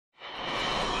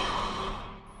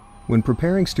When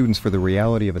preparing students for the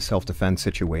reality of a self-defense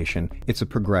situation, it's a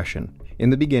progression. In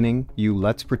the beginning, you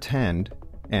let's pretend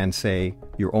and say,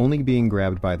 you're only being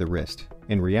grabbed by the wrist.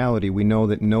 In reality, we know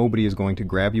that nobody is going to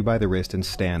grab you by the wrist and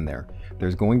stand there.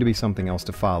 There's going to be something else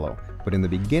to follow. But in the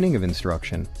beginning of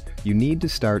instruction, you need to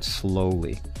start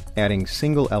slowly, adding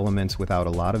single elements without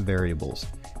a lot of variables.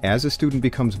 As a student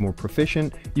becomes more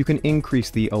proficient, you can increase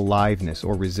the aliveness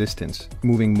or resistance,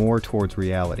 moving more towards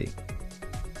reality.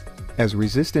 As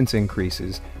resistance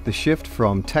increases, the shift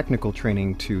from technical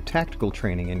training to tactical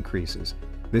training increases.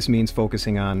 This means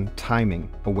focusing on timing,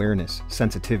 awareness,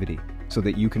 sensitivity, so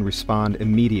that you can respond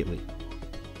immediately.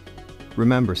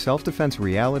 Remember, self-defense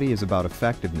reality is about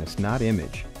effectiveness, not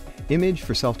image. Image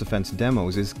for self-defense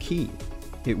demos is key.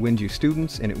 It wins you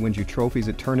students and it wins you trophies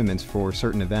at tournaments for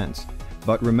certain events.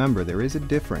 But remember, there is a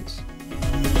difference.